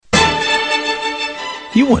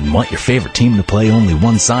You wouldn't want your favorite team to play only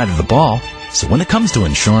one side of the ball. So when it comes to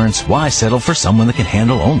insurance, why settle for someone that can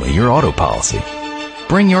handle only your auto policy?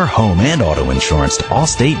 Bring your home and auto insurance to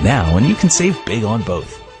Allstate now and you can save big on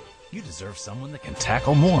both. You deserve someone that can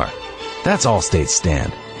tackle more. That's Allstate's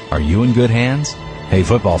stand. Are you in good hands? Hey,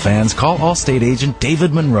 football fans, call Allstate agent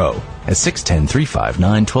David Monroe at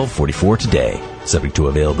 610-359-1244 today. Subject to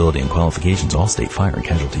availability and qualifications, Allstate Fire and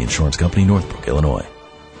Casualty Insurance Company, Northbrook, Illinois.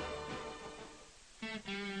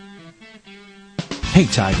 Hey,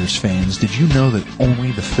 Tigers fans, did you know that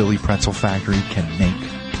only the Philly Pretzel Factory can make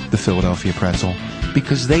the Philadelphia pretzel?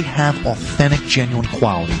 Because they have authentic, genuine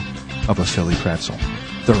quality of a Philly pretzel.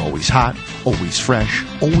 They're always hot, always fresh,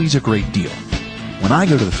 always a great deal. When I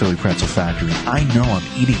go to the Philly Pretzel Factory, I know I'm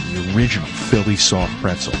eating the original Philly soft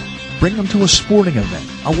pretzel. Bring them to a sporting event,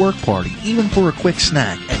 a work party, even for a quick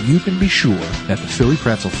snack, and you can be sure that the Philly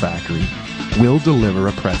Pretzel Factory will deliver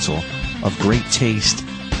a pretzel of great taste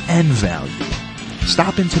and value.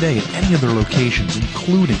 Stop in today at any of their locations,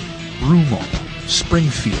 including Broomall,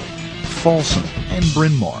 Springfield, Folsom, and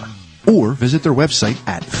Bryn Mawr. Or visit their website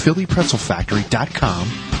at phillypretzelfactory.com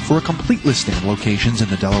for a complete listing of locations in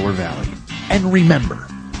the Delaware Valley. And remember,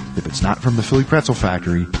 if it's not from the Philly Pretzel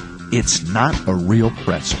Factory, it's not a real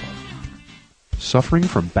pretzel. Suffering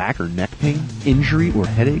from back or neck pain, injury, or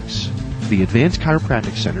headaches? The Advanced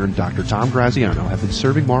Chiropractic Center and Dr. Tom Graziano have been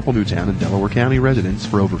serving Marple Newtown and Delaware County residents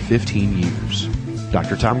for over 15 years.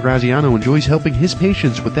 Dr. Tom Graziano enjoys helping his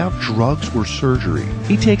patients without drugs or surgery.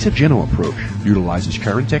 He takes a gentle approach, utilizes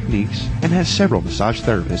current techniques, and has several massage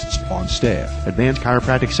therapists on staff. Advanced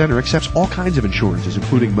Chiropractic Center accepts all kinds of insurances,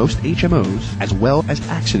 including most HMOs, as well as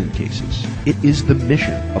accident cases. It is the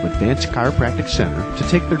mission of Advanced Chiropractic Center to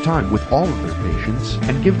take their time with all of their patients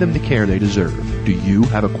and give them the care they deserve. Do you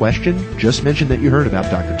have a question? Just mention that you heard about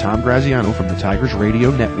Dr. Tom Graziano from the Tigers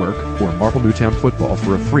Radio Network or Marple Newtown Football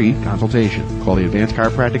for a free consultation. Call the Advanced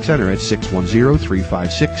Chiropractic Center at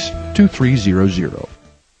 610-356-2300.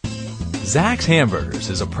 Zack's Hamburgers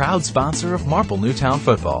is a proud sponsor of Marple Newtown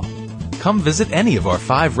Football. Come visit any of our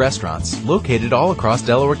 5 restaurants located all across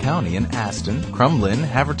Delaware County in Aston, Crumlin,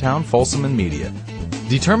 Havertown, Folsom, and Media.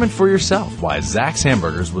 Determine for yourself why Zack's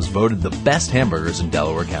Hamburgers was voted the best hamburgers in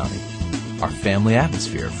Delaware County. Our family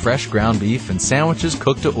atmosphere, fresh ground beef, and sandwiches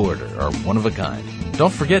cooked to order are one of a kind.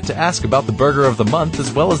 Don't forget to ask about the Burger of the Month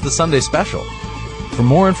as well as the Sunday Special. For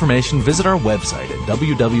more information, visit our website at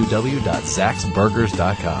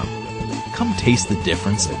www.zacksburgers.com. Come taste the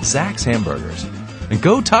difference at Zack's Hamburgers. And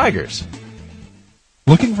go Tigers!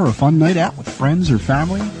 Looking for a fun night out with friends or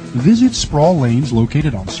family? Visit Sproul Lanes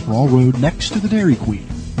located on Sproul Road next to the Dairy Queen.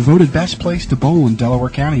 Voted best place to bowl in Delaware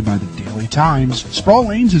County by the Daily Times, Sproul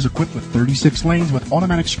Lanes is equipped with 36 lanes with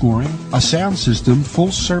automatic scoring, a sound system,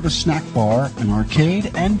 full-service snack bar, an arcade,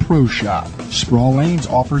 and pro shop. Sproul Lanes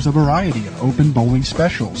offers a variety of open bowling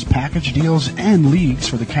specials, package deals, and leagues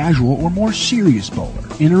for the casual or more serious bowler.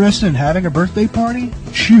 Interested in having a birthday party?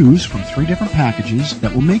 Choose from 3 different packages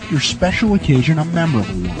that will make your special occasion a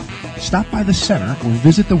memorable one. Stop by the center or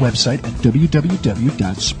visit the website at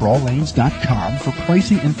www.sprawllanes.com for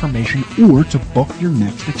pricing information or to book your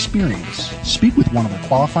next experience. Speak with one of the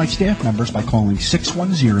qualified staff members by calling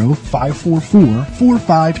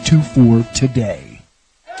 610-544-4524 today.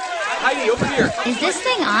 Heidi, over here. Is this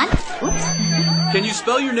thing on? Oops. Can you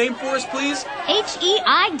spell your name for us, please?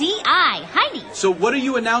 H-E-I-D-I. Heidi. So what are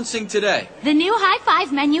you announcing today? The new High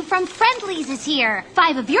Five menu from Friendly's is here.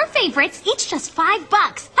 5 of your favorites, each just $5.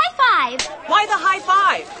 High Five! Why the High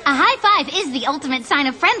Five? A high five is the ultimate sign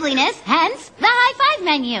of friendliness, hence the High Five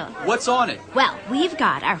menu. What's on it? Well, we've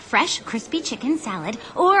got our fresh, crispy chicken salad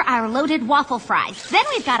or our loaded waffle fries. Then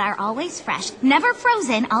we've got our always fresh, never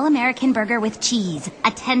frozen All-American burger with cheese,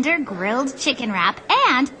 a tender grilled chicken wrap,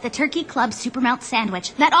 and the Turkey Club Super Melt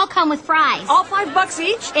sandwich that all come with fries. All $5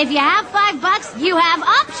 each? If you have $5, you have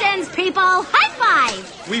options, people. High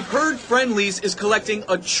Five! We've heard Friendly's is collecting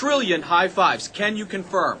 1 trillion high fives. Can you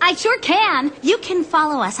confirm? I sure can. You can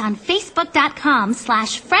follow us on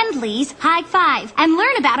Facebook.com/Friendly's High Five and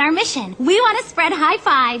learn about our mission. We want to spread high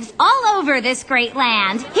fives all over this great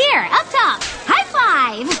land. Here, up top, High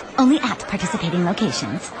Five. Only at participating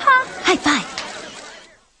locations. High Five.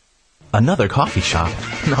 Another coffee shop?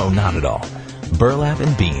 No, not at all. Burlap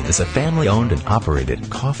and Bean is a family-owned and operated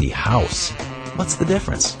coffee house. What's the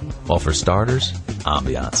difference? Well, for starters,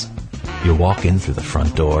 ambiance. You walk in through the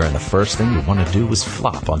front door, and the first thing you want to do is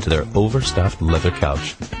flop onto their overstuffed leather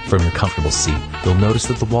couch. From your comfortable seat, you'll notice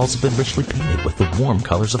that the walls have been richly painted with the warm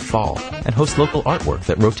colors of fall and host local artwork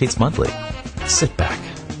that rotates monthly. Sit back,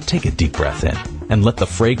 take a deep breath in, and let the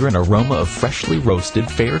fragrant aroma of freshly roasted,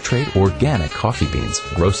 fair trade organic coffee beans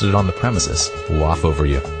roasted on the premises waft over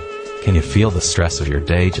you. Can you feel the stress of your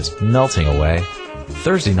day just melting away?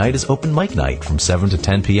 Thursday night is open mic night from 7 to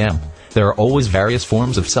 10 p.m. There are always various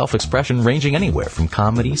forms of self-expression ranging anywhere from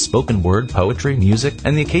comedy, spoken word, poetry, music,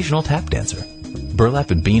 and the occasional tap dancer.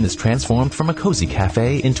 Burlap and Bean is transformed from a cozy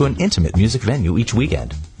cafe into an intimate music venue each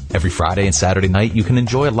weekend. Every Friday and Saturday night, you can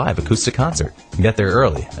enjoy a live acoustic concert. Get there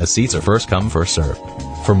early, as seats are first come, first served.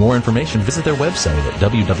 For more information, visit their website at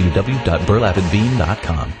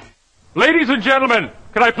www.burlapandbean.com. Ladies and gentlemen,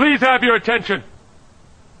 can I please have your attention?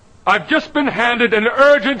 I've just been handed an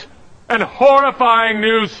urgent and horrifying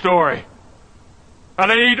news story.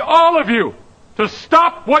 And I need all of you to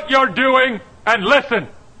stop what you're doing and listen.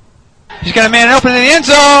 He's got a man open in the end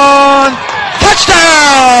zone.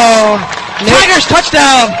 Touchdown! Tigers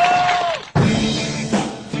touchdown!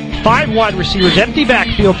 5 wide receivers, empty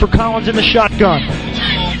backfield for Collins in the shotgun.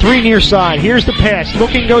 3 near side. Here's the pass.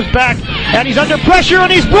 Looking, goes back, and he's under pressure,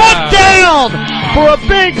 and he's brought down for a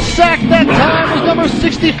big sack that time was number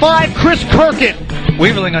 65, Chris Kirkin.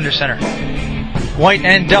 Weaverling under center. White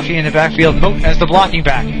and Duffy in the backfield. Moat as the blocking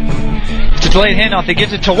back. It's a delayed handoff. He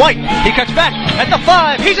gives it to White. He cuts back at the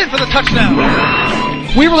 5. He's in for the touchdown.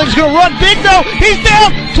 Weaverling's going to run big, though. He's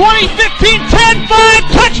down. 20, 15, 10, 5.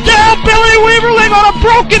 Touchdown, Billy Weaverling on a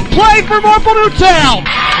broken play for Marple Newtown.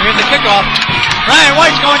 Here's the kickoff. Ryan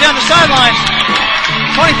White's going down the sidelines.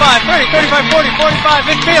 25, 30, 35, 40, 45,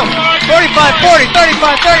 midfield. 45, 40,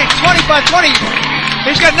 35, 30, 25, 20.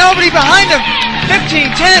 He's got nobody behind him.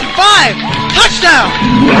 15, 10, 5. Touchdown.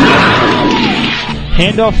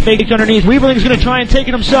 Handoff fake underneath. Weaverling's going to try and take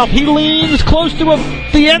it himself. He leans close to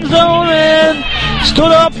the end zone and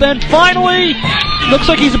stood up, and finally looks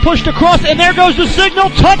like he's pushed across, and there goes the signal.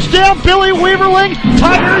 Touchdown, Billy Weaverling.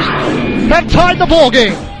 Tigers have tied the ball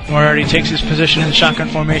game. Moriarty takes his position in the shotgun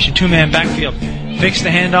formation. 2-man backfield. Fakes the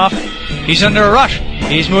handoff. He's under a rush.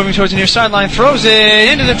 He's moving towards the near sideline. Throws it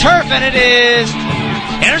into the turf, and it is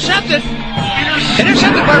intercepted.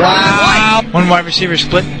 Intercepted by Ryan White. 1 wide receiver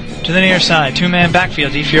split to the near side. 2-man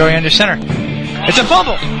backfield. DiFiore under center. It's a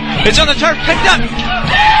fumble. It's on the turf. Picked up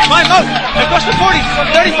by Moat. Across the 40,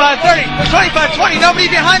 35, 30, 25, 20. Nobody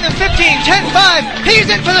behind him. 15, 10, 5. He's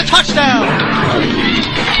in for the touchdown.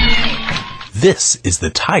 This is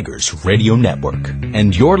the Tigers Radio Network,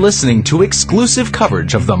 and you're listening to exclusive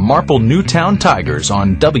coverage of the Marple Newtown Tigers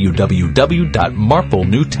on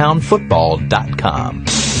www.marplenewtownfootball.com.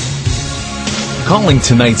 Calling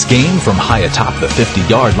tonight's game from high atop the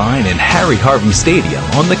 50-yard line in Harry Harvey Stadium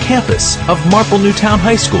on the campus of Marple Newtown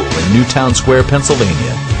High School in Newtown Square,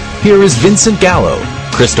 Pennsylvania. Here is Vincent Gallo,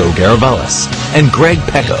 Cristo Garavelis, and Greg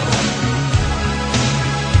Pecco.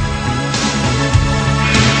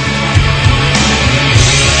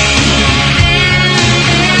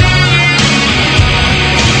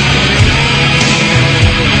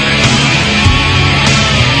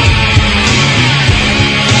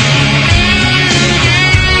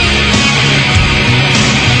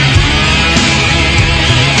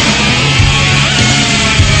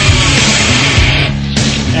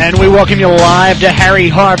 And we welcome you live to Harry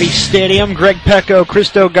Harvey Stadium. Greg Pecco,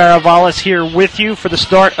 Cristo Garavelis here with you for the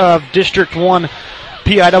start of District 1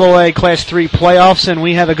 PIAA Class 3 playoffs. And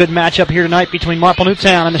we have a good matchup here tonight between Marple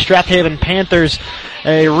Newtown and the Strathaven Panthers.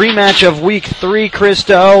 A rematch of Week 3,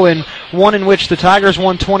 Cristo, and one in which the Tigers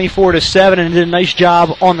won 24-7 and did a nice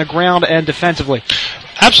job on the ground and defensively.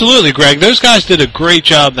 Absolutely, Greg. Those guys did a great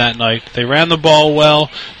job that night. They ran the ball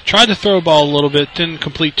well, tried to throw the ball a little bit, didn't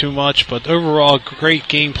complete too much, but overall, great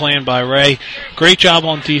game plan by Ray. Great job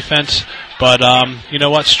on defense, but you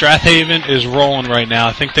know what? Strathaven is rolling right now.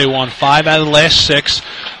 I think they won 5 out of the last 6.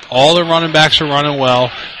 All their running backs are running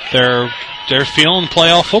well. They're feeling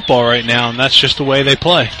playoff football right now, and that's just the way they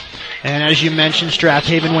play. And as you mentioned,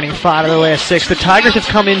 Strathaven winning 5 of their last 6. The Tigers have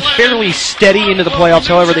come in fairly steady into the playoffs.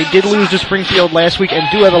 However, they did lose to Springfield last week and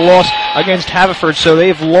do have a loss against Haverford, so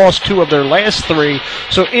they've lost 2 of their last 3.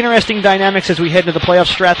 So interesting dynamics as we head into the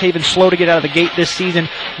playoffs. Strathaven slow to get out of the gate this season.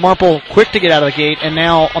 Marple quick to get out of the gate, and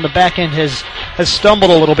now on the back end has stumbled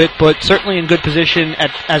a little bit, but certainly in good position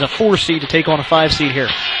as a 4 seed to take on a 5 seed here.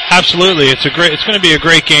 Absolutely. It's going to be a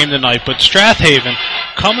great game tonight, but Strathaven,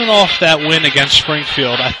 coming off that win against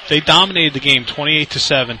Springfield, they dominated the game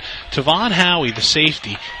 28-7. Tavon Howie, the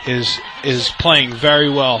safety, is playing very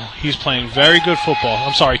well. He's playing very good football.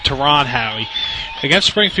 I'm sorry, Teron Howie. Against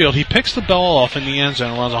Springfield, he picks the ball off in the end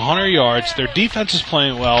zone, runs 100 yards. Their defense is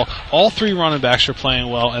playing well. All 3 running backs are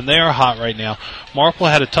playing well, and they are hot right now. Marple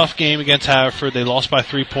had a tough game against Haverford. They lost by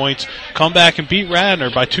 3 points. Come back and beat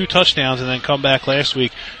Radnor by 2 touchdowns, and then come back last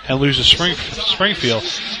week and lose to Springfield.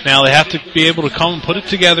 Now they have to be able to come and put it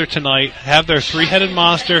together tonight, have their three-headed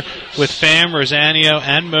monster with Pham, Rosanio,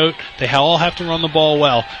 and Moat. They all have to run the ball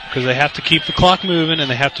well because they have to keep the clock moving and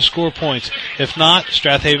they have to score points. If not,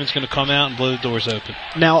 Strathaven's going to come out and blow the doors open.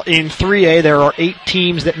 Now, in 3A, there are 8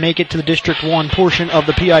 teams that make it to the District 1 portion of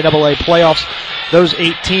the PIAA playoffs. Those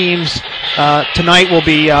 8 teams tonight will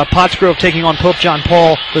be Pottsgrove taking on Pope John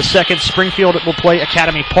Paul II. Springfield will play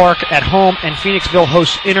Academy Park at home, and Phoenixville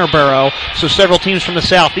hosts Interboro. So several teams from the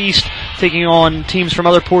southeast taking on teams from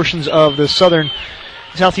other portions of the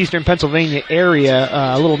southeastern Pennsylvania area,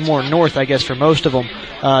 a little more north, I guess, for most of them.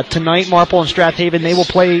 Tonight, Marple and Strathaven, they will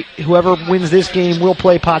play, whoever wins this game will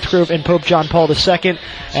play Pottsgrove and Pope John Paul II,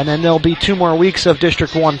 and then there'll be 2 more weeks of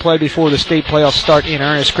District 1 play before the state playoffs start in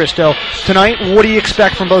earnest. Christo, tonight, what do you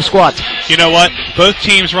expect from both squads? You know what? Both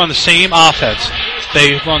teams run the same offense.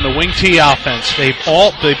 They run the wing T offense.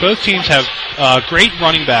 Both teams have great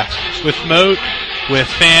running backs with Moat, with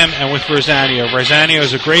Pham, and with Rosanio. Rosanio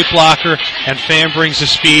is a great blocker, and Pham brings the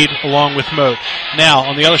speed along with Moat. Now,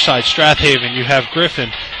 on the other side, Strathaven, you have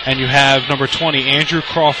Griffin, and you have number 20, Andrew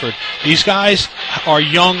Crawford. These guys are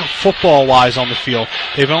young football-wise on the field.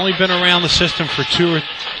 They've only been around the system for 2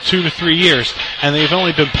 to 3 years, and they've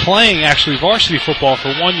only been playing actually varsity football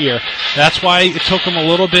for 1 year. That's why it took them a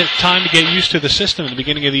little bit time to get used to the system in the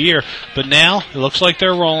beginning of the year. But now it looks like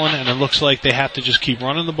they're rolling, and it looks like they have to just keep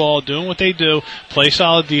running the ball, doing what they do, play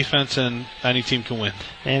solid defense, and any team can win.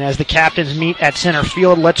 And as the captains meet at center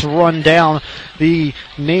field, let's run down the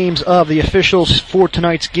names of the officials for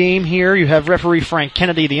tonight's game here. You have referee Frank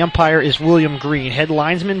Kennedy. The umpire is William Green. Head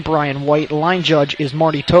linesman Brian White. Line judge is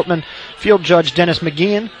Marty Topman. Field judge Dennis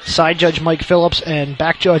McGeehan. Side judge Mike Phillips. And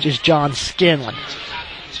back judge is John Scanlon.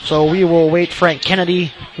 So we will wait Frank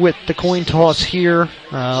Kennedy with the coin toss here.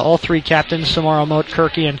 All 3 captains, Samara, Moat,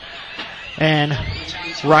 Kirkian, and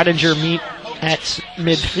Ridinger meet at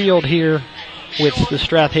midfield here with the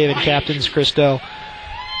Strathaven captains, Christo,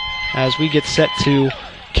 as we get set to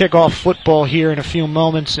kick off football here in a few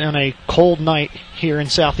moments on a cold night here in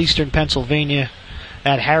southeastern Pennsylvania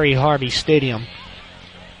at Harry Harvey Stadium.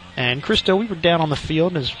 And Christo, we were down on the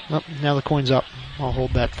field now the coin's up. I'll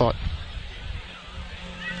hold that thought.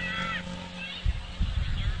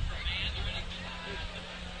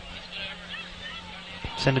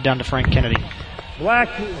 Send it down to Frank Kennedy. Black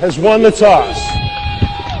has won the toss.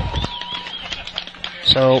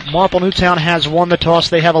 So Marple Newtown has won the toss.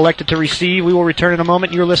 They have elected to receive. We will return in a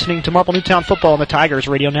moment. You're listening to Marple Newtown Football on the Tigers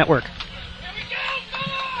Radio Network.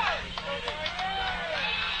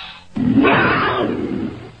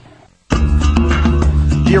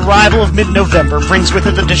 The arrival of mid-November brings with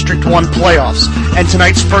it the District 1 playoffs, and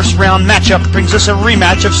tonight's first-round matchup brings us a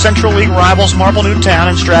rematch of Central League rivals Marple Newtown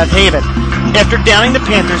and Strathaven. After downing the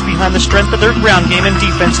Panthers behind the strength of their ground game and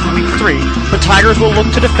defense in Week 3, the Tigers will look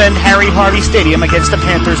to defend Harry Harvey Stadium against the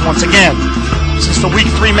Panthers once again. Since the Week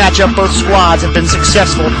 3 matchup, both squads have been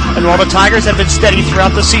successful, and while the Tigers have been steady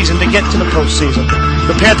throughout the season to get to the postseason,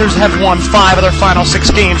 the Panthers have won 5 of their final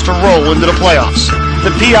 6 games to roll into the playoffs. The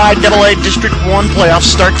PIAA District 1 playoffs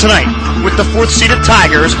start tonight, with the 4th-seeded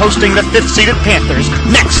Tigers hosting the 5th-seeded Panthers,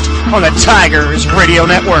 next on the Tigers Radio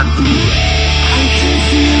Network.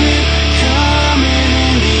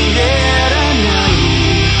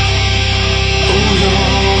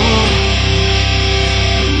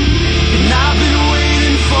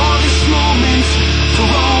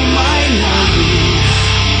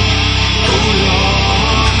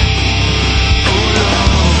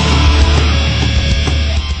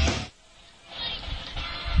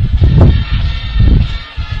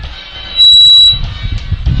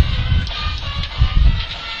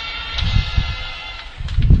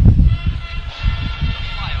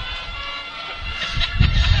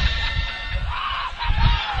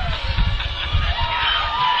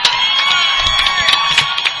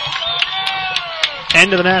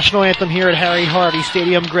 End of the national anthem here at Harry Harvey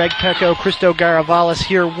Stadium. Greg Pecco, Christo Garavalis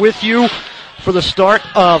here with you for the start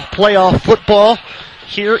of playoff football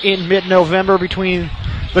here in mid-November between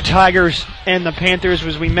the Tigers and the Panthers.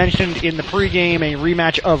 As we mentioned in the pregame, a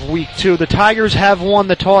rematch of Week 2. The Tigers have won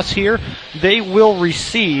the toss here. They will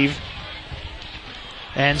receive.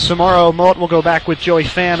 And Samaro Moat will go back with Joey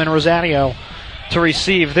Pham and Rosanio to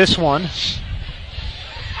receive this one.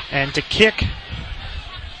 And to kick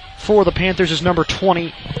for the Panthers is number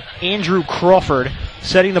 20, Andrew Crawford,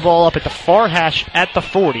 setting the ball up at the far hash at the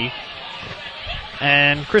 40.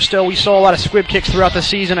 And Christo, we saw a lot of squib kicks throughout the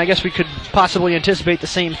season. I guess we could possibly anticipate the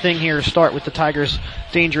same thing here to start with the Tigers'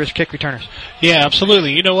 dangerous kick returners. Yeah,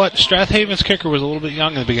 absolutely. You know what? Strathaven's kicker was a little bit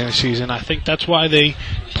young in the beginning of the season. I think that's why they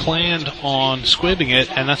planned on squibbing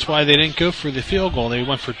it, and that's why they didn't go for the field goal. They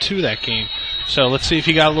went for 2 that game. So let's see if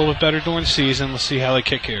he got a little bit better during the season. Let's see how they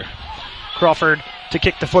kick here. Crawford to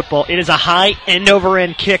kick the football. It is a high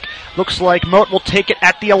end-over-end kick. Looks like Moat will take it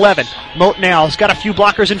at the 11. Moat now has got a few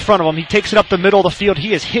blockers in front of him. He takes it up the middle of the field.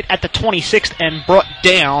 He is hit at the 26th and brought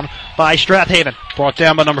down by Strathaven. Brought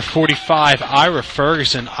down by number 45, Ira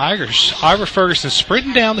Ferguson. Ira Ferguson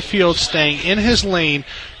sprinting down the field, staying in his lane,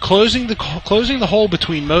 closing the hole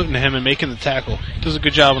between Moat and him and making the tackle. Does a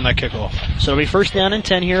good job on that kickoff. So it'll be first down and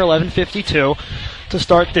 10 here, 11:52 to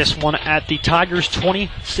start this one at the Tigers'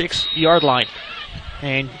 26-yard line.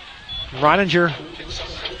 And Reininger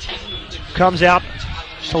comes out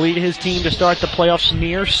to lead his team to start the playoffs.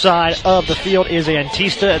 Near side of the field is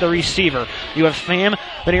Antista, the receiver. You have Pham,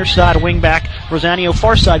 the near side wingback. Rosanio,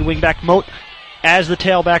 far side wingback. Moat as the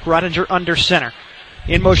tailback. Reininger under center.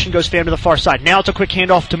 In motion goes Pham to the far side. Now it's a quick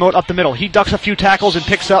handoff to Moat up the middle. He ducks a few tackles and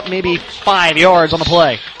picks up maybe 5 yards on the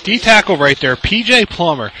play. D-tackle right there. P.J.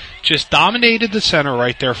 Plummer just dominated the center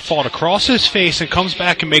right there, fought across his face, and comes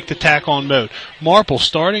back and make the tackle on Moat. Marple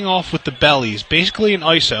starting off with the bellies, basically an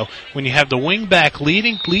ISO. When you have the wing back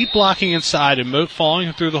lead blocking inside and Moat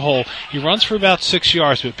falling through the hole, he runs for about 6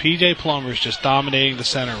 yards, but P.J. Plummer is just dominating the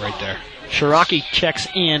center right there. Shiraki checks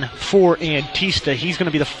in for Antista. He's going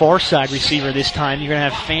to be the far side receiver this time. You're going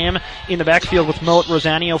to have Pham in the backfield with Moat.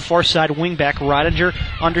 Rosanio, far side wingback. Reininger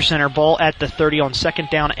under center. Ball at the 30 on second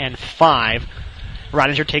down and 5.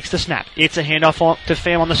 Reininger takes the snap. It's a handoff to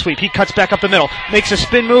Pham on the sweep. He cuts back up the middle. Makes a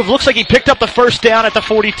spin move. Looks like he picked up the first down at the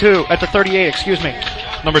 38, excuse me.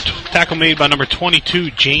 Tackle made by number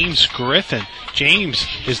 22, James Griffin. James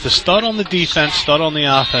is the stud on the defense, stud on the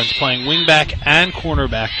offense, playing wingback and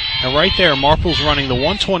cornerback. And right there, Marple's running the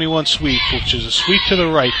 121 sweep, which is a sweep to the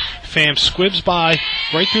right. Pham squibs by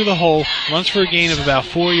right through the hole, runs for a gain of about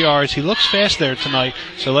 4 yards. He looks fast there tonight,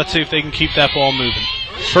 so let's see if they can keep that ball moving.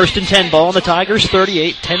 First and 10, ball on the Tigers,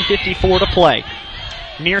 38, 10:54 to play.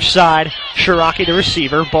 Near side, Shiraki the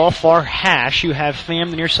receiver. Ball far hash. You have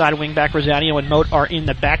Pham, the near side wingback. Rosanio and Moat are in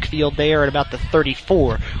the backfield. They are at about the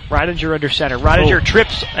 34. Reininger under center. Reininger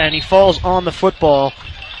trips and he falls on the football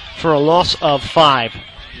for a loss of 5.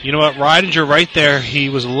 You know what, Reininger right there, he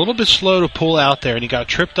was a little bit slow to pull out there, and he got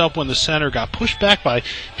tripped up when the center got pushed back by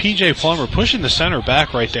P.J. Plummer, pushing the center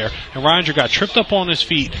back right there. And Reininger got tripped up on his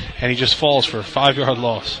feet, and he just falls for a 5-yard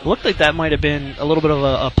loss. It looked like that might have been a little bit of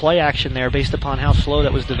a play action there based upon how slow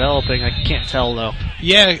that was developing. I can't tell, though.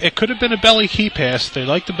 Yeah, it could have been a belly key pass. They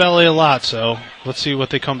like the belly a lot, so let's see what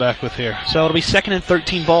they come back with here. So it'll be second and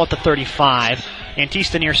 13, ball at the 35.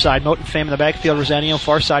 Antista near side, Moat and Pham in the backfield. Rosanio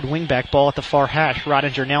far side wingback, ball at the far hash.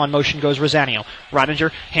 Reininger now in motion goes Rosanio.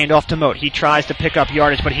 Reininger handoff to Moat. He tries to pick up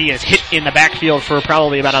yardage, but he is hit in the backfield for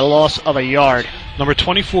probably about a loss of a yard. Number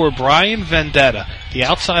 24, Brian Vendetta, the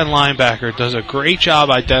outside linebacker, does a great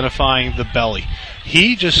job identifying the belly.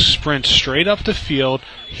 He just sprints straight up the field.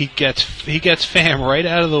 He gets Pham right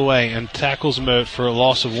out of the way and tackles Moat for a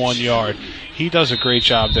loss of 1 yard. He does a great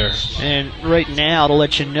job there. And right now, to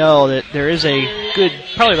let you know that there is a good,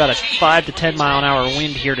 probably about a 5 to 10 mile an hour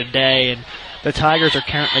wind here today, and the Tigers are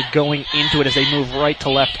currently going into it as they move right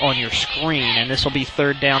to left on your screen, and this will be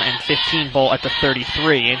third down and 15, ball at the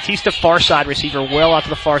 33. Antista far side receiver, well out to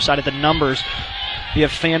the far side of the numbers. You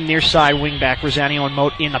have Pham near side wingback, Rosanio and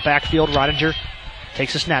Moat in the backfield. Reininger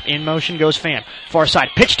takes a snap. In motion goes Pham. Far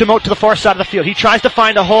side. Pitch to Moat to the far side of the field. He tries to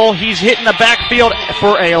find a hole. He's hit in the backfield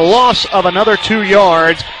for a loss of another 2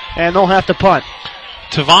 yards, and they'll have to punt.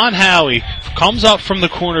 Tavon Howie comes up from the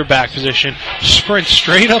cornerback position, sprints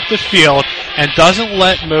straight up the field, and doesn't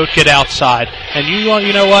let Moat get outside. And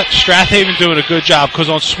you know what? Strathaven doing a good job, because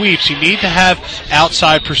on sweeps you need to have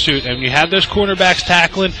outside pursuit. And when you have those cornerbacks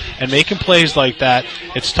tackling and making plays like that,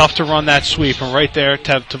 it's tough to run that sweep. And right there,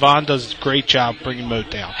 Tavon does a great job bringing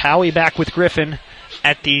Moat down. Howie back with Griffin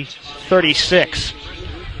at the 36.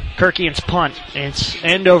 Kirkian's punt. It's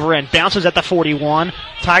end over end. Bounces at the 41.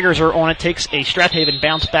 Tigers are on it. Takes a Strathaven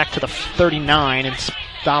bounce back to the 39 and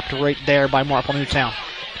stopped right there by Marple Newtown.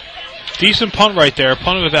 Decent punt right there.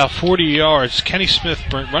 Punt of about 40 yards. Kenny Smith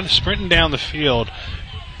sprinting down the field,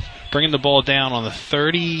 bringing the ball down on the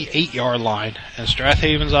 38-yard line. And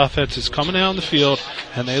Strathaven's offense is coming down the field,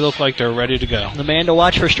 and they look like they're ready to go. The man to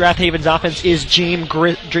watch for Strathaven's offense is James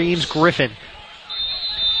Griffin.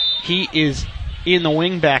 He is in the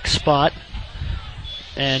wingback spot.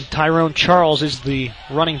 And Tyrone Charles is the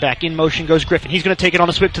running back. In motion goes Griffin. He's going to take it on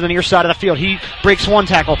the sweep to the near side of the field. He breaks one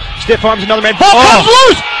tackle, stiff arms another man. Ball comes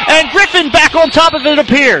loose, and Griffin back on top of it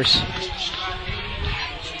appears.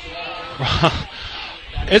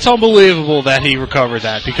 It's unbelievable that he recovered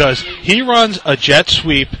that because he runs a jet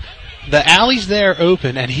sweep. The alley's there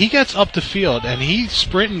open, and he gets up the field, and he's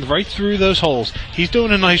sprinting right through those holes. He's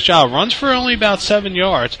doing a nice job. Runs for only about 7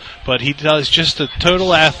 yards, but he does just a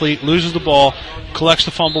total athlete, loses the ball, collects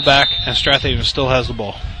the fumble back, and Strathaven still has the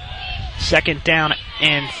ball. 2nd down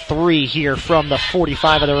and 3 here from the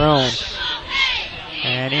 45 of their own.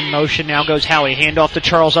 And in motion now goes Howie. Handoff to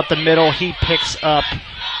Charles up the middle. He picks up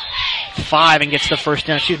 5 and gets the first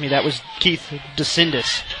down. Excuse me, that was Keith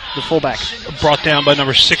DeCindis, the fullback. Brought down by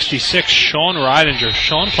number 66, Sean Ridinger.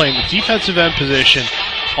 Sean playing the defensive end position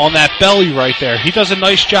on that belly right there. He does a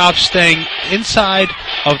nice job staying inside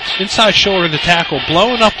shoulder of the tackle,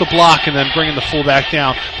 blowing up the block, and then bringing the fullback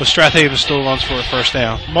down. But Strathaven still runs for a first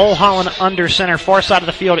down. Mulholland under center. Far side of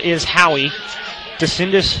the field is Howie.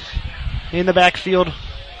 DeCindis in the backfield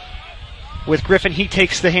with Griffin. He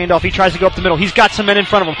takes the handoff. He tries to go up the middle. He's got some men in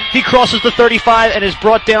front of him. He crosses the 35 and is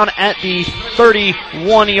brought down at the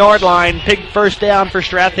 31-yard line. Big first down for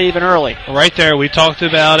Strathaven early. Right there. We talked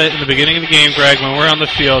about it in the beginning of the game, Greg, when we're on the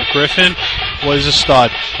field. Griffin was a stud.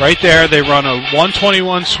 Right there, they run a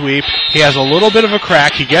 121 sweep. He has a little bit of a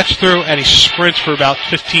crack. He gets through, and he sprints for about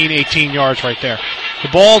 15, 18 yards right there. The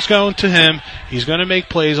ball's going to him. He's going to make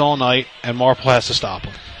plays all night, and Marple has to stop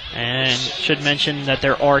him. And should mention that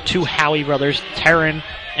there are 2 Howie brothers, Taryn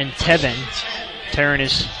and Tevin. Taryn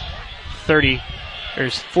is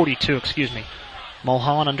 42, excuse me.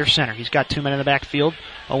 Mulholland under center. He's got 2 men in the backfield,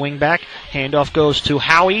 a wing back. Handoff goes to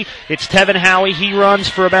Howie. It's Tevin Howie. He runs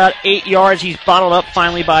for about 8 yards. He's bottled up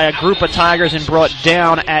finally by a group of Tigers and brought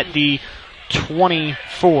down at the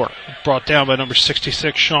 24. Brought down by number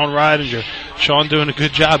 66, Sean Ridinger. Sean doing a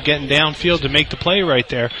good job getting downfield to make the play right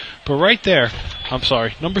there. But right there,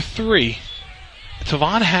 number 3,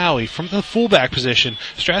 Tavon Howie from the fullback position.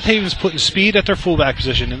 Strathaven's putting speed at their fullback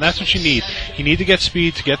position, and that's what you need. You need to get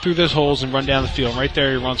speed to get through those holes and run down the field. Right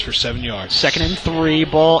there, he runs for 7 yards. 2nd and 3,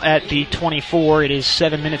 ball at the 24. It is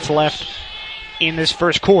 7 minutes left in this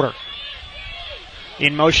first quarter.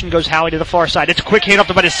 In motion goes Howie to the far side. It's a quick handoff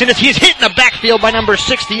to DeCindis. He's hit in the backfield by number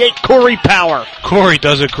 68, Corey Power. Corey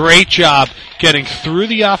does a great job getting through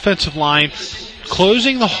the offensive line,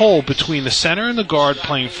 closing the hole between the center and the guard,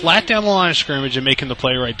 playing flat down the line of scrimmage and making the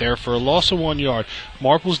play right there for a loss of 1 yard.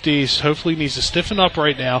 Marple's D hopefully needs to stiffen up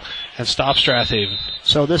right now and stop Strathaven.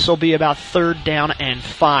 So this will be about 3rd down and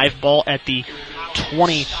 5. Ball at the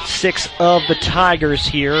 26 of the Tigers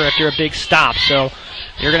here after a big stop. So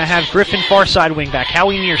you're going to have Griffin far side wing back,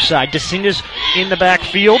 Howie near side, DeCindis in the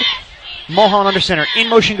backfield, Mulholland under center. In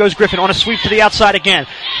motion goes Griffin on a sweep to the outside again.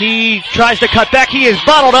 He tries to cut back. He is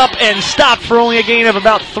bottled up and stopped for only a gain of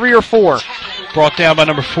about 3 or 4. Brought down by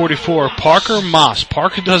number 44, Parker Moss.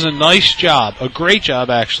 Parker does a nice job, a great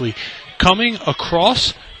job actually, coming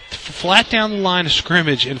across flat down the line of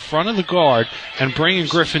scrimmage in front of the guard and bringing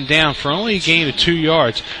Griffin down for only a gain of 2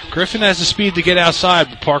 yards. Griffin has the speed to get outside,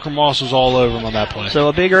 but Parker Moss was all over him on that play. So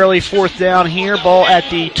a big early 4th down here. Ball at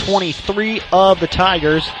the 23 of the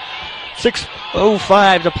Tigers.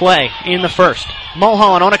 6:05 to play in the first.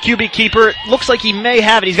 Mulholland on a QB keeper. Looks like he may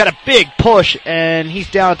have it. He's got a big push, and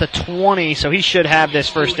he's down at the 20, so he should have this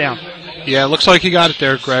first down. Yeah, it looks like he got it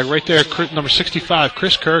there, Greg. Right there, number 65,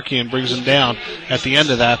 Chris Kirkian brings him down at the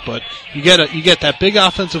end of that. But you get that big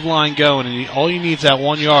offensive line going, and all you need is that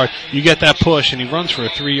 1 yard. You get that push, and he runs for a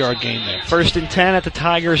 3-yard gain there. 1st and 10 at the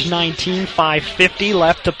Tigers' 19, 5:50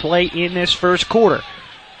 left to play in this first quarter.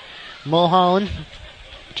 Mulholland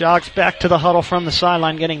jogs back to the huddle from the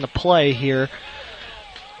sideline, getting the play here.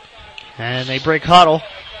 And they break huddle.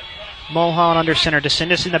 Mulholland under center.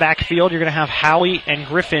 DeCindis in the backfield. You're going to have Howie and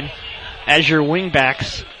Griffin as your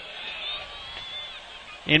wingbacks.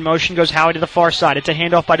 In motion goes Howie to the far side. It's a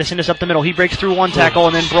handoff by DeCindis up the middle. He breaks through one tackle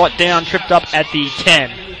and then brought down, tripped up at the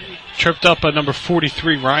 10. Tripped up by number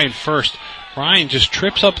 43, Ryan First. Ryan just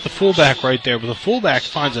trips up the fullback right there, but the fullback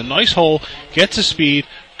finds a nice hole, gets his speed,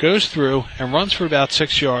 goes through, and runs for about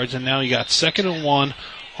 6 yards, and now you got 2nd and 1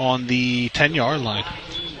 on the 10-yard line.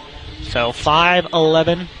 So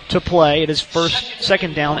 5:11 to play. It is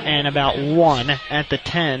 2nd down and about 1 at the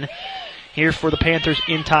 10 here for the Panthers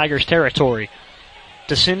in Tigers territory.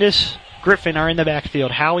 DeCindis, Griffin are in the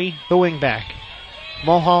backfield. Howie, the wingback.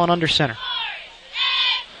 Mulholland under center.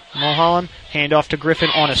 Mulholland, handoff to Griffin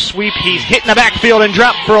on a sweep. He's hit in the backfield and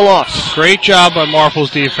dropped for a loss. Great job by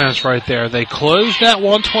Marple's defense right there. They closed that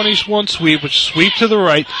 121 sweep, which sweep to the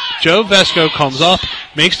right. Joe Vesco comes up,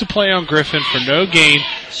 makes the play on Griffin for no gain,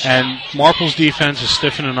 and Marple's defense is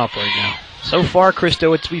stiffening up right now. So far,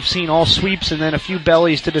 Christo, we've seen all sweeps and then a few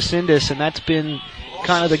bellies to DeCindis, and that's been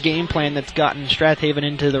kind of the game plan that's gotten Strathaven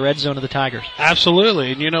into the red zone of the Tigers.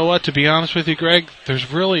 Absolutely, and you know what, to be honest with you, Greg,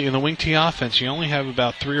 there's really, in the wing T offense, you only have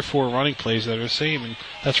about 3 or 4 running plays that are the same, and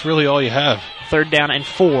that's really all you have. 3rd down and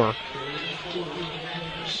 4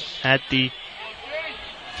 at the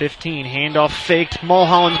 15. Handoff faked.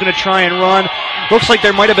 Mulholland's going to try and run. Looks like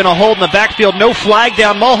there might have been a hold in the backfield. No flag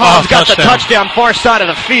down. Mulholland's got the touchdown far side of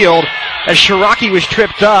the field as Shiraki was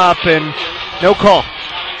tripped up, and no call.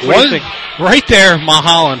 What do you think? Right there,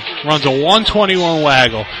 Mulholland runs a 121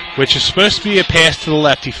 waggle, which is supposed to be a pass to the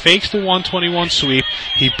left. He fakes the 121 sweep.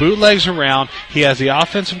 He bootlegs around. He has the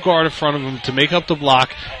offensive guard in front of him to make up the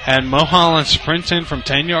block, and Mulholland sprints in from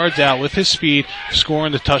 10 yards out with his speed,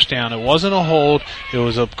 scoring the touchdown. It wasn't a hold. It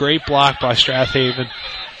was a great block by Strathaven,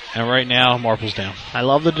 and right now, Marple's down. I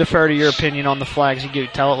love to defer to your opinion on the flags. You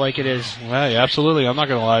tell it like it is. Well, yeah, absolutely. I'm not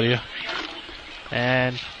going to lie to you.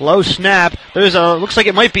 And low snap. Looks like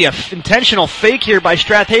it might be an intentional fake here by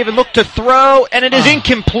Strathaven. Look to throw, and it is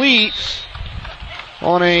incomplete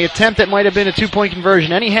on an attempt that might have been a 2-point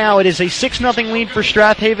conversion. Anyhow, it is a 6-0 lead for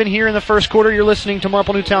Strathaven here in the first quarter. You're listening to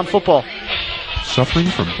Marple Newtown Football. Suffering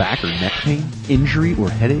from back or neck pain, injury, or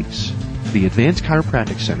headaches? The Advanced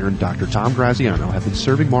Chiropractic Center and Dr. Tom Graziano have been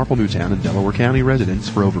serving Marple Newtown and Delaware County residents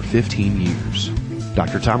for over 15 years.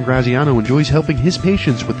 Dr. Tom Graziano enjoys helping his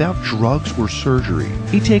patients without drugs or surgery.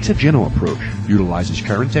 He takes a gentle approach, utilizes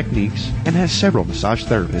current techniques, and has several massage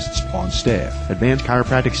therapists on staff. Advanced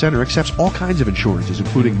Chiropractic Center accepts all kinds of insurances,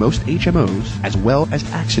 including most HMOs, as well as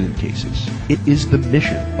accident cases. It is the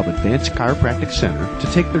mission of Advanced Chiropractic Center to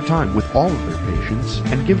take their time with all of their patients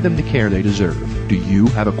and give them the care they deserve. Do you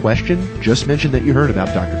have a question? Just mention that you heard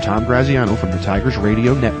about Dr. Tom Graziano from the Tigers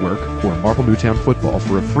Radio Network or Marple Newtown Football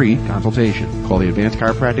for a free consultation. Call the Advanced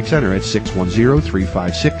Chiropractic Center at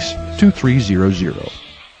 610-356-2300.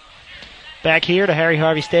 Back here to Harry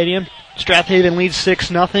Harvey Stadium. Strathaven leads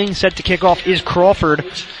 6-0. Set to kick off is Crawford.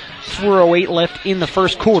 4:08 left in the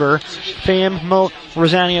first quarter. Pham, Moat,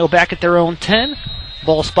 Rosanio back at their own 10.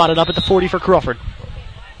 Ball spotted up at the 40 for Crawford.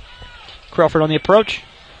 Crawford on the approach.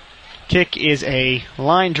 Kick is a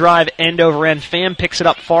line drive, end over end. Pham picks it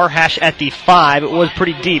up far hash at the 5. It was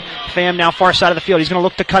pretty deep. Pham now far side of the field. He's going to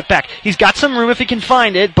look to cut back. He's got some room if he can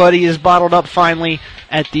find it, but he is bottled up finally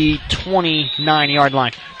at the 29-yard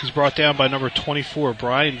line. He's brought down by number 24,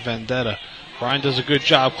 Brian Vendetta. Brian does a good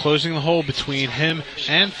job closing the hole between him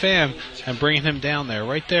and Pham and bringing him down there.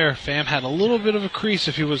 Right there, Pham had a little bit of a crease.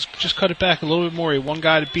 If he was just cut it back a little bit more, he had one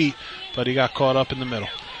guy to beat, but he got caught up in the middle.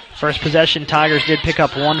 First possession, Tigers did pick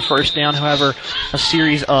up 1 first down. However, a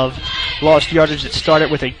series of lost yardage that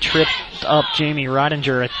started with a tripped up Jamie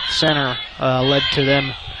Ridinger at center led to them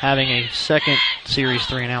having a second series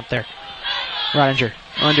 3 and out there. Ridinger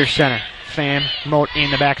under center. Pham, Moat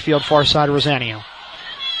in the backfield, far side Rosanio.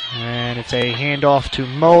 And it's a handoff to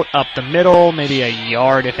Moat up the middle, maybe a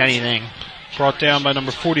yard if anything. Brought down by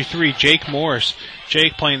number 43, Jake Morris.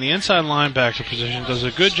 Jake, playing the inside linebacker position, does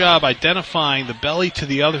a good job identifying the belly to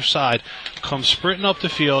the other side, comes sprinting up the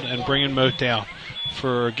field and bringing Moat down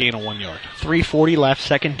for a gain of 1 yard. 3:40 left,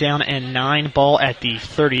 2nd down and 9. Ball at the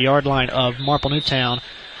 30-yard line of Marple Newtown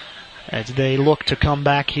as they look to come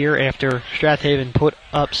back here after Strathaven put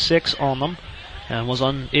up 6 on them and was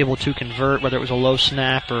unable to convert, whether it was a low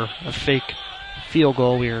snap or a fake field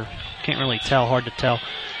goal. Can't really tell, hard to tell.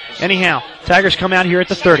 Anyhow, Tigers come out here at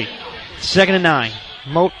the 30. 2nd and 9.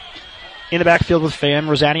 Moat in the backfield with Pham.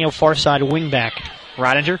 Rosanio far side wingback.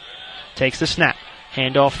 Ridinger takes the snap.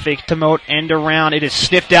 Handoff fake to Moat. End around. It is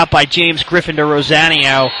sniffed out by James Griffin to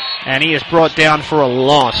Rosanio, and he is brought down for a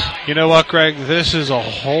loss. You know what, Greg? This is a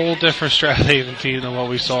whole different Strathaven team than what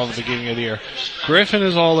we saw in the beginning of the year. Griffin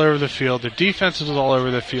is all over the field. Their defense is all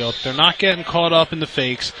over the field. They're not getting caught up in the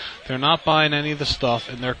fakes. They're not buying any of the stuff,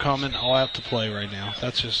 and they're coming all out to play right now.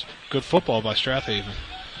 That's just good football by Strathaven.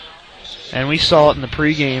 And we saw it in the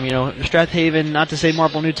pregame. Strathaven, not to say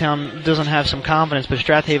Marple Newtown doesn't have some confidence, but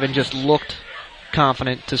Strathaven just looked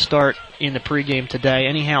confident to start in the pregame today.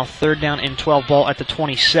 Anyhow, 3rd down and 12, ball at the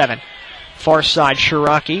 27. Far side,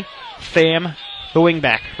 Shiraki. Pham, the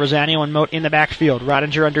wingback. Rosanio and Moat in the backfield.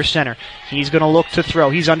 Ridinger under center. He's going to look to throw.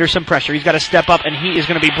 He's under some pressure. He's got to step up, and he is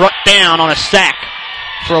going to be brought down on a sack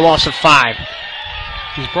for a loss of 5.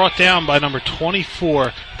 He's brought down by number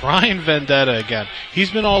 24, Brian Vendetta again.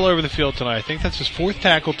 He's been all over the field tonight. I think that's his 4th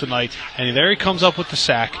tackle tonight, and there he comes up with the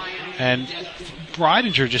sack. And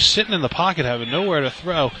Ridinger just sitting in the pocket, having nowhere to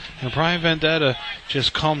throw, and Brian Vendetta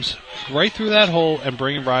just comes right through that hole and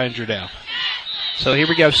bringing Ridinger down. So here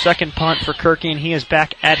we go, second punt for Kirky, and he is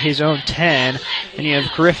back at his own 10. And you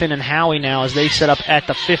have Griffin and Howie now as they set up at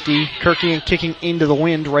the 50. Kirky kicking into the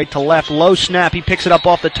wind, right to left. Low snap, he picks it up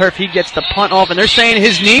off the turf. He gets the punt off, and they're saying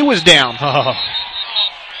his knee was down. Oh.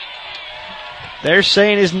 They're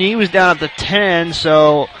saying his knee was down at the 10,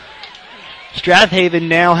 so Strathaven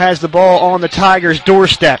now has the ball on the Tigers'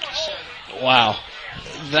 doorstep. Wow.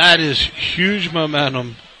 That is huge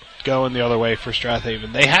momentum going the other way for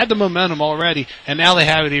Strathaven. They had the momentum already, and now they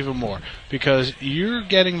have it even more because you're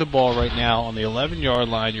getting the ball right now on the 11-yard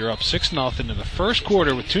line. You're up 6-0 in the first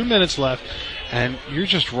quarter with 2 minutes left, and you're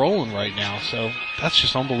just rolling right now. So that's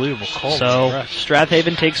just unbelievable. So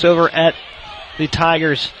Strathaven takes over at the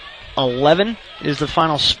Tigers' 11 is the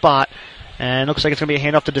final spot, and looks like it's going to be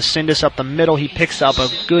a handoff to DeCindis up the middle. He picks up a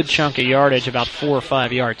good chunk of yardage, about 4 or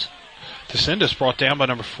 5 yards. DeCindis brought down by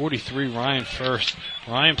number 43, Ryan First.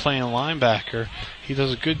 Ryan playing linebacker. He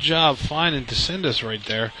does a good job finding DeCindis right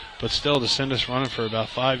there, but still DeCindis running for about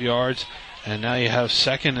 5 yards, and now you have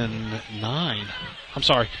 2nd and 9. I'm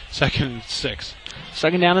sorry, 2nd and 6.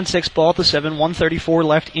 2nd down and 6, ball at the 7, 1:34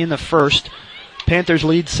 left in the first. Panthers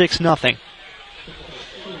lead 6-0.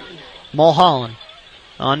 Mulholland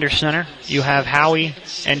under center. You have Howie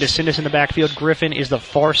and DeCindis in the backfield. Griffin is the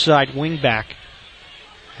far side wingback.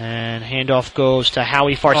 And handoff goes to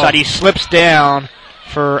Howie far side. He slips down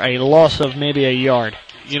for a loss of maybe a yard.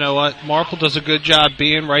 You know what? Marple does a good job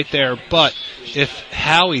being right there, but if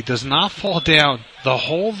Howie does not fall down, the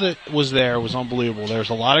hole that was there was unbelievable. There's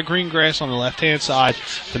a lot of green grass on the left-hand side.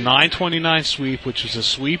 The 929 sweep, which was a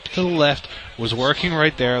sweep to the left, was working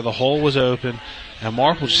right there. The hole was open, and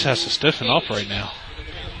Marple just has to stiffen up right now.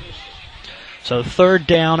 So 3rd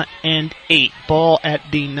down and 8. Ball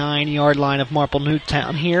at the 9-yard line of Marple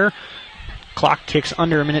Newtown here. Clock ticks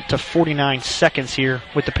under a minute to 49 seconds here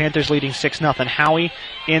with the Panthers leading 6-0. Howie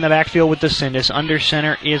in the backfield with DeCindis. Under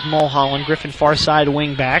center is Mulholland. Griffin far side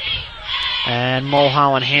wing back. And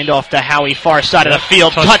Mulholland handoff to Howie far side of the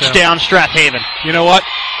field. Touchdown Strathaven. You know what?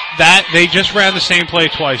 That they just ran the same play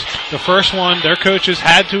twice. The first one, their coaches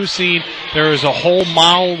had to have seen there was a hole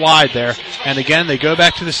mile wide there. And again, they go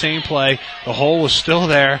back to the same play. The hole was still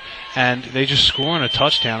there, and they just score on a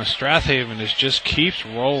touchdown. And Strathaven just keeps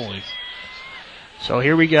rolling. So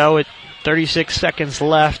here we go at 36 seconds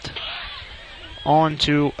left. On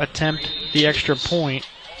to attempt the extra point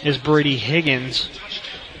is Brady Higgins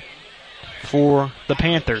for the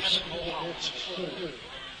Panthers.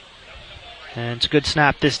 And it's a good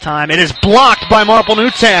snap this time. It is blocked by Marple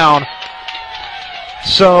Newtown.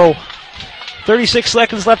 So 36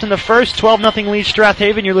 seconds left in the first. 12-0 lead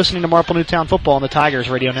Strathaven. You're listening to Marple Newtown football on the Tigers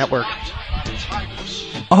Radio Network.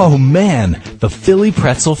 Oh man, the Philly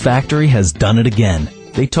Pretzel Factory has done it again.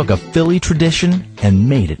 They took a Philly tradition and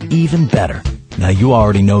made it even better. Now you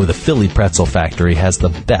already know the Philly Pretzel Factory has the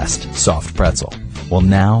best soft pretzel. Well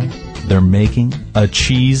now, they're making a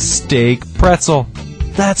cheesesteak pretzel.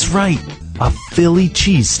 That's right. A Philly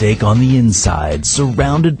cheesesteak on the inside,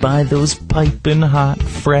 surrounded by those piping hot,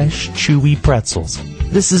 fresh, chewy pretzels.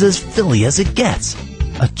 This is as Philly as it gets.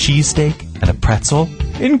 A cheesesteak and a pretzel?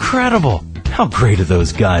 Incredible! How great are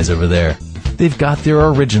those guys over there? They've got their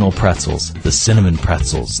original pretzels, the cinnamon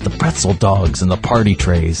pretzels, the pretzel dogs, and the party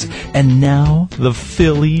trays. And now, the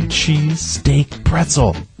Philly cheesesteak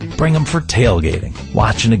pretzel. Bring them for tailgating,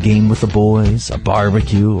 watching a game with the boys, a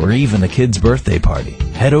barbecue, or even a kid's birthday party.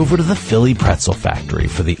 Head over to the Philly Pretzel Factory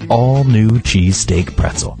for the all-new cheesesteak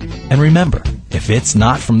pretzel. And remember, if it's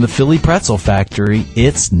not from the Philly Pretzel Factory,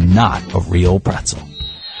 it's not a real pretzel.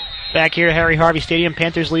 Back here at Harry Harvey Stadium,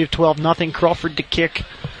 Panthers lead 12-0. Crawford to kick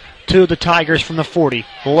to the Tigers from the 40.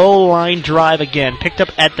 Low line drive again. Picked up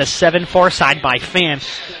at the 7, far side by Fan.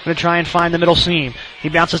 Going to try and find the middle seam. He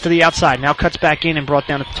bounces to the outside. Now cuts back in and brought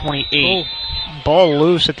down at the 28. Ball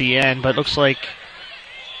loose at the end, but it looks like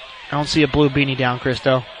I don't see a blue beanie down,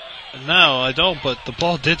 Christo. No, I don't, but the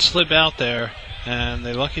ball did slip out there, and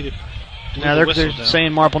they're lucky to now they're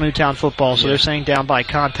saying Marple Newtown football, so they're saying down by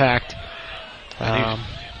contact.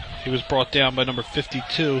 He was brought down by number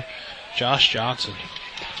 52, Josh Johnson.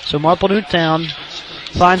 So Marple Newtown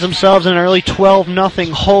finds themselves in an early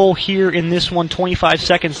 12-0 hole here in this one. 25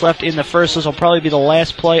 seconds left in the first. This will probably be the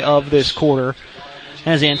last play of this quarter.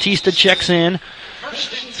 As Antista checks in,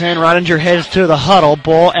 and Ridinger heads to the huddle.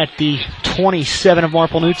 Ball at the 27 of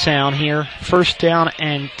Marple Newtown here. 1st down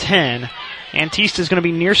and 10. Antista's going to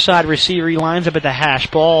be near side receiver. He lines up at the hash.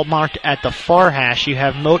 Ball marked at the far hash. You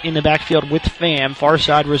have Moat in the backfield with Pham. Far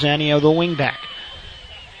side, Rosanio, the wingback.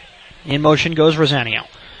 In motion goes Rosanio.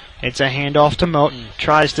 It's a handoff to Moat.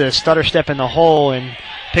 Tries to stutter step in the hole and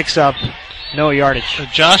picks up no yardage.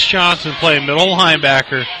 Josh Johnson, playing middle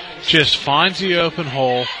linebacker, just finds the open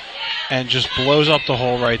hole and just blows up the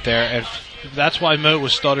hole right there. And that's why Moat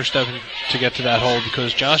was stutter stepping to get to that hole,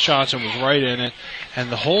 because Josh Johnson was right in it. And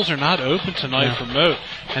the holes are not open tonight for Moat.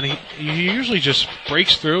 And he usually just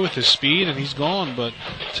breaks through with his speed and he's gone. But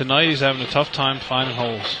tonight he's having a tough time finding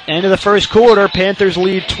holes. End of the first quarter. Panthers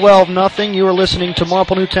lead 12-0. You are listening to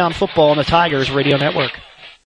Marple Newtown Football on the Tigers Radio Network.